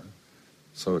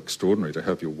 So extraordinary to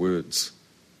have your words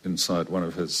inside one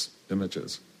of his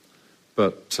images.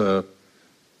 But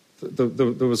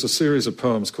there was a series of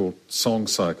poems called Song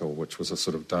Cycle, which was a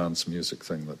sort of dance music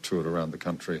thing that toured around the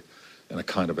country in a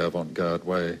kind of avant-garde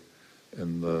way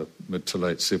in the mid to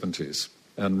late 70s.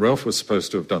 And Ralph was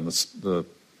supposed to have done the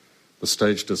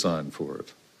stage design for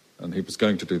it. And he was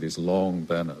going to do these long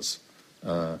banners.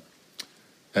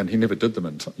 And he never did them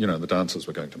in time. The dancers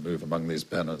were going to move among these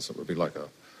banners. It would be like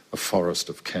a forest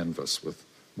of canvas with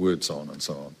words on and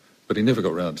so on. But he never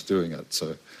got around to doing it,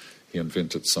 so he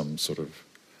invented some sort of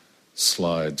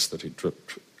slides that he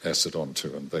dripped acid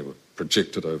onto, and they were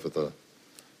projected over the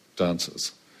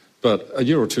dancers. But a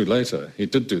year or two later, he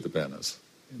did do the banners.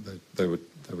 They were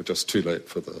just too late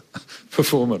for the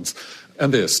performance.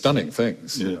 And they're stunning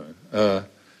things, you know.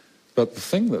 But the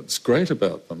thing that's great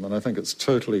about them, and I think it's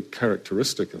totally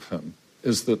characteristic of him,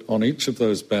 is that on each of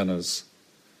those banners,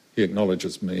 he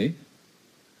acknowledges me,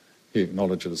 he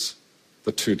acknowledges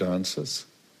the two dancers,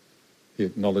 he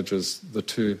acknowledges the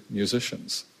two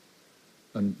musicians.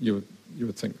 And you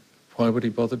would think, why would he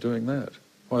bother doing that?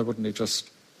 Why wouldn't he just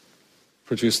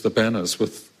produce the banners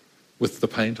with the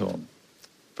paint on?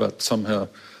 But somehow,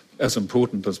 as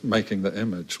important as making the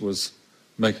image was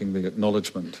making the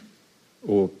acknowledgement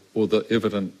or the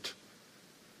evident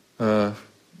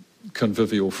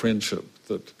convivial friendship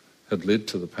that had led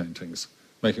to the paintings,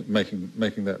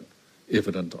 making that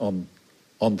evident on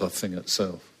the thing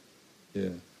itself. Yeah.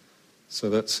 So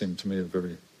that seemed to me a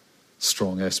very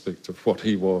strong aspect of what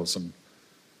he was and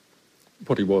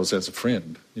what he was as a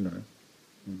friend, you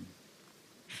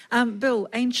know. Bill,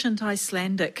 ancient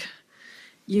Icelandic.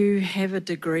 You have a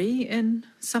degree in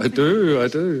something? I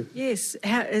do. Yes.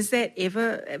 Has that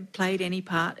ever played any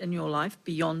part in your life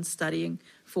beyond studying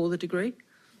for the degree?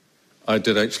 I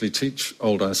did actually teach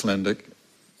Old Icelandic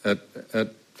at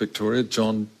Victoria.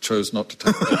 John chose not to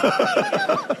take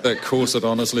that course at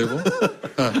honours level.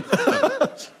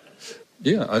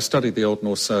 Yeah, I studied the Old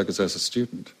Norse sagas as a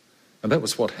student. And that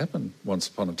was what happened once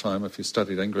upon a time. If you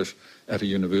studied English at a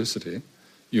university,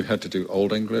 you had to do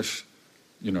Old English,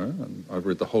 you know, and I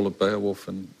read the whole of Beowulf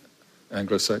in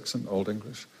Anglo-Saxon, Old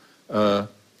English. And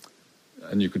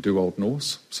you could do Old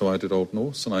Norse, so I did Old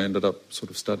Norse, and I ended up sort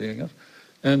of studying it.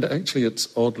 And actually it's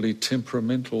oddly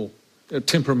temperamental.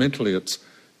 Temperamentally,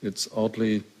 it's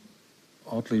oddly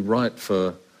right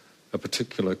for a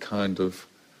particular kind of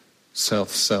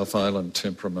South Island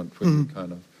temperament where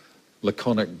kind of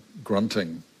laconic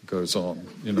grunting goes on,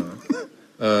 you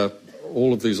know.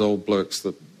 All of these old blokes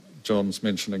that John's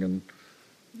mentioning in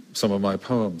some of my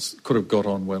poems could have got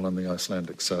on well in the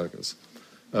Icelandic sagas.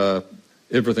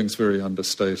 Everything's very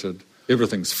understated.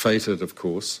 Everything's fated, of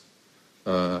course.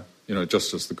 You know,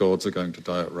 just as the gods are going to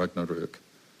die at Ragnarök.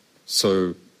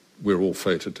 So we're all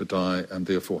fated to die, and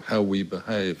therefore how we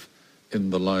behave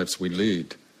in the lives we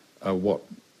lead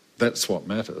that's what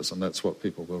matters, and that's what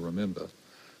people will remember.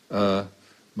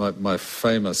 My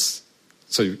famous...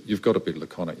 So you've got to be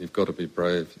laconic, you've got to be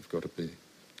brave, you've got to be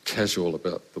casual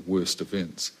about the worst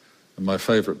events. And my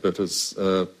favourite bit is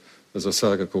there's a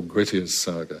saga called Grettir's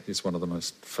Saga. He's one of the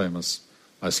most famous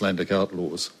Icelandic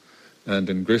outlaws. And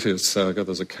in Grettir's Saga,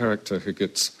 there's a character who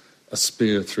gets a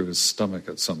spear through his stomach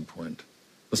at some point.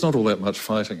 There's not all that much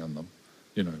fighting in them,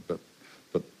 you know, but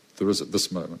there is at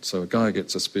this moment. So a guy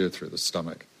gets a spear through the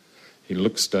stomach. He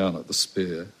looks down at the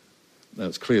spear. Now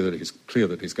it's clear that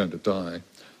he's going to die.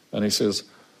 And he says,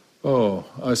 "Oh,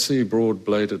 I see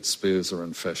broad-bladed spears are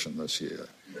in fashion this year."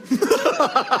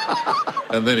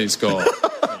 And then he's gone.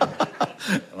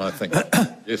 And I think,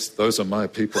 yes, those are my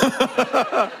people.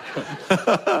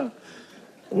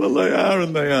 Well, they are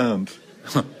and they aren't.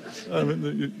 I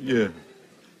mean, yeah.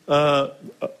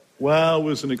 Wow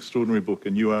was an extraordinary book,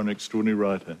 and you are an extraordinary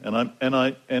writer.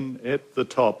 And at the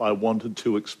top, I wanted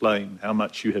to explain how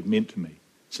much you have meant to me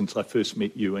since I first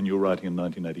met you and your writing in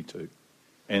 1982.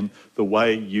 And the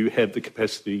way you have the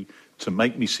capacity to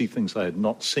make me see things I had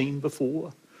not seen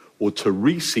before, or to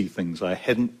re-see things I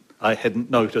hadn't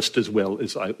noticed as well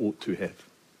as I ought to have.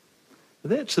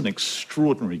 That's an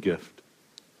extraordinary gift.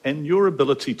 And your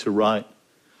ability to write,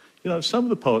 you know, some of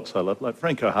the poets I love, like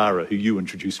Frank O'Hara, who you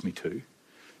introduced me to,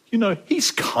 you know,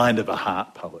 he's kind of a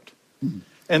heart poet.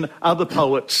 And other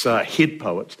poets are head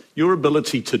poets. Your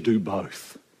ability to do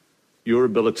both, your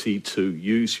ability to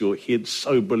use your head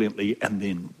so brilliantly and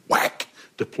then whack,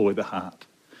 deploy the heart,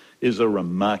 is a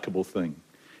remarkable thing.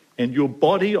 And your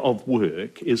body of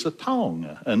work is a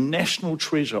taonga, a national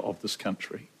treasure of this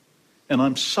country. And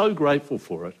I'm so grateful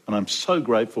for it, and I'm so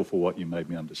grateful for what you made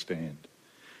me understand.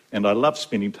 And I love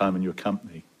spending time in your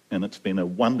company, and it's been a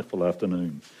wonderful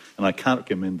afternoon. And I can't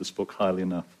recommend this book highly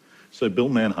enough. So Bill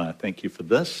Manhire, thank you for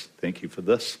this,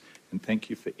 and thank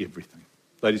you for everything.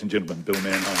 Ladies and gentlemen, Bill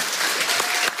Manhire.